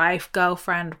whatever, wife,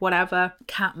 girlfriend, whatever,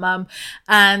 cat mum,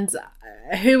 and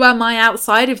who am I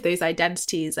outside of those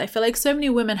identities? I feel like so many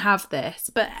women have this,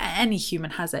 but any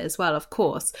human has it as well, of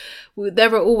course.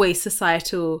 There are always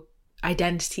societal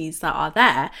identities that are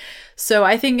there. So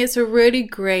I think it's a really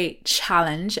great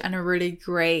challenge and a really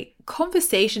great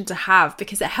conversation to have,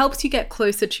 because it helps you get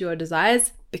closer to your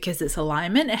desires, because it's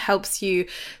alignment. It helps you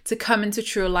to come into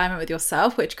true alignment with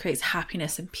yourself, which creates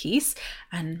happiness and peace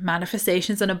and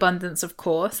manifestations and abundance, of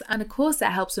course. And of course, it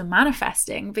helps with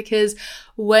manifesting, because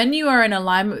when you are in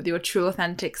alignment with your true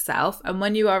authentic self, and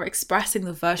when you are expressing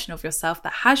the version of yourself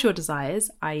that has your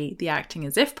desires, i.e. the acting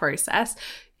as if process,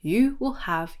 you will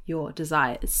have your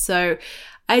desires. So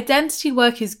identity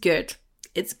work is good.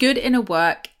 It's good inner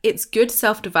work. It's good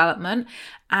self-development.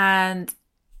 And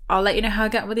I'll let you know how I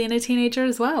get on with the inner teenager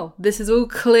as well. This is all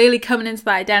clearly coming into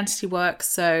that identity work.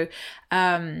 So,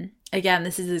 again,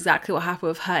 this is exactly what happened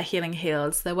with Hurt, Healing,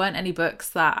 Healed. There weren't any books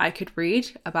that I could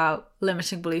read about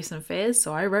limiting beliefs and fears,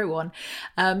 so I wrote one.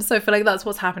 So I feel like that's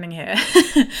what's happening here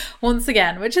once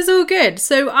again, which is all good.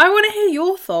 So I want to hear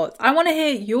your thoughts. I want to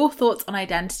hear your thoughts on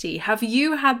identity. Have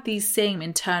you had these same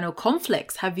internal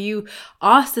conflicts? Have you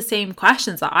asked the same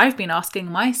questions that I've been asking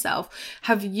myself?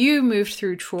 Have you moved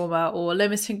through trauma or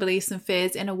limiting beliefs and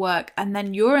fears in a work, and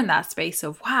then you're in that space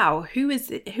of, wow, who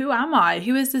am I?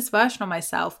 Who is this version of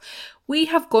myself? We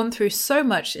have gone through so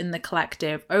much in the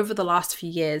collective over the last few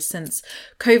years since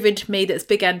COVID made its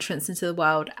big entrance into the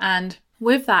world. And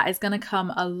with that is going to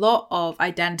come a lot of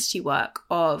identity work,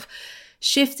 of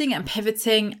shifting and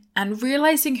pivoting and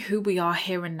realizing who we are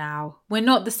here and now. We're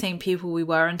not the same people we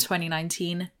were in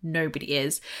 2019. Nobody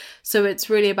is. So it's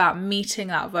really about meeting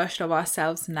that version of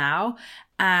ourselves now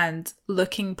and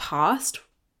looking past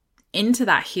into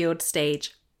that healed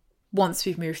stage once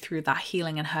we've moved through that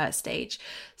healing and hurt stage.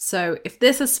 So if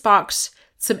this has sparked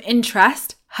some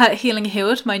interest, Hurt, Healing,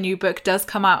 Healed, my new book, does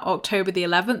come out October the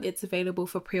 11th. It's available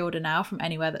for pre-order now from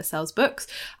anywhere that sells books.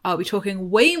 I'll be talking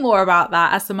way more about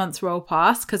that as the months roll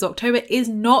past, because October is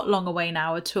not long away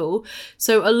now at all.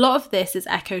 So a lot of this is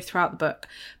echoed throughout the book,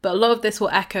 but a lot of this will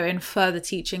echo in further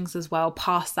teachings as well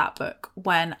past that book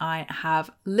when I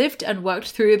have lived and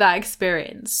worked through that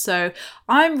experience. So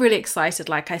I'm really excited.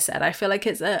 Like I said, I feel like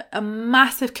it's a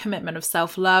massive commitment of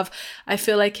self-love. I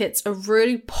feel like it's a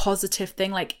really positive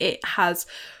thing. Like, it has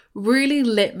really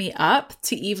lit me up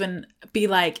to even be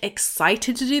like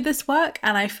excited to do this work.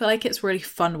 And I feel like it's really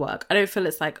fun work. I don't feel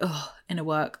it's like, inner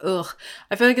work,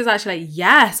 I feel like it's actually like,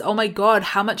 yes, oh my God,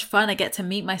 how much fun. I get to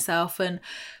meet myself and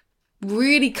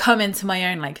really come into my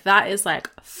own. Like, that is like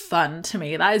fun to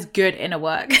me. That is good inner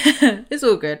work. It's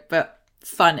all good, but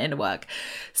fun inner work.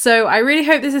 So I really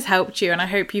hope this has helped you, and I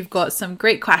hope you've got some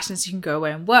great questions you can go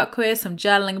away and work with, some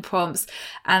journaling prompts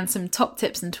and some top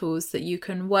tips and tools that you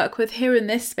can work with here in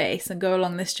this space and go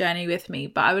along this journey with me.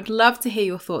 But I would love to hear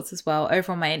your thoughts as well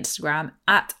over on my Instagram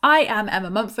at I am Emma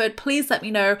Mumford. Please let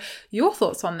me know your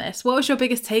thoughts on this. What was your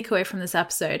biggest takeaway from this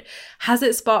episode? Has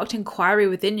it sparked inquiry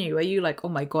within you? Are you like, oh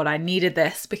my God, I needed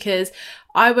this? Because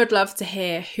I would love to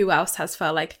hear who else has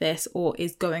felt like this or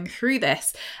is going through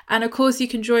this. And of course, you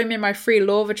can join me in my free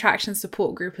Law of Attraction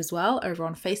support group as well over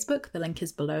on Facebook. The link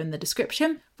is below in the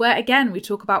description, where again, we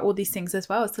talk about all these things as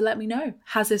well. So let me know,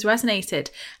 has this resonated?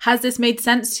 Has this made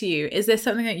sense to you? Is there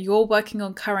something that you're working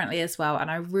on currently as well?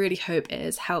 And I really hope it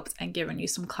has helped and given you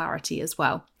some clarity as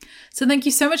well. So thank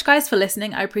you so much, guys, for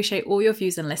listening. I appreciate all your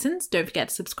views and listens. Don't forget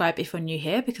to subscribe if you're new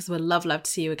here, because we'd love to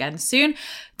see you again soon.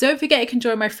 Don't forget you can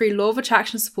join my free Law of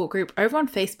Attraction support group over on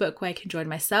Facebook, where you can join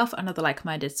myself and other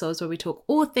like-minded souls, where we talk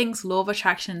all things Law of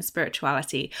Attraction and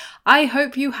spirituality. I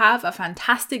hope you have a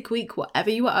fantastic week, whatever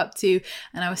you are up to,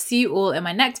 and I will see you all in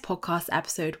my next podcast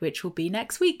episode, which will be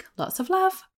next week. Lots of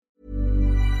love.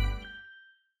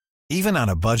 Even on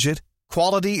a budget,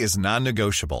 quality is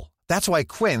non-negotiable. That's why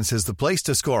Quince is the place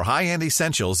to score high-end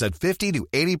essentials at 50 to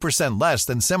 80% less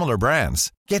than similar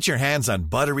brands. Get your hands on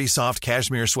buttery soft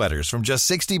cashmere sweaters from just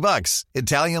 $60,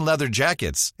 Italian leather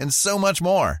jackets, and so much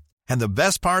more. And the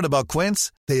best part about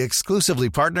Quince, they exclusively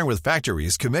partner with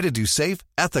factories committed to safe,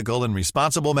 ethical, and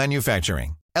responsible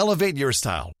manufacturing. Elevate your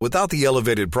style without the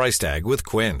elevated price tag with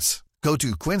Quince. Go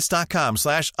to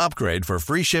quince.com/upgrade for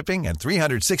free shipping and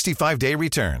 365-day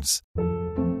returns.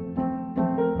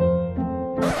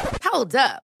 Hold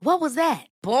up. What was that?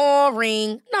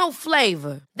 Boring. No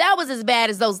flavor. That was as bad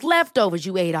as those leftovers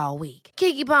you ate all week.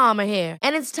 Keke Palmer here,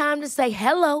 and it's time to say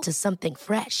hello to something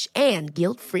fresh and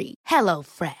guilt-free.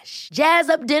 HelloFresh. Jazz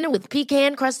up dinner with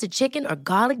pecan-crusted chicken or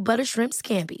garlic butter shrimp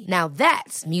scampi. Now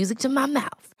that's music to my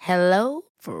mouth.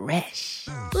 HelloFresh.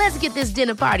 Let's get this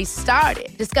dinner party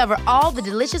started. Discover all the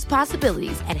delicious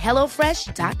possibilities at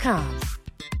HelloFresh.com.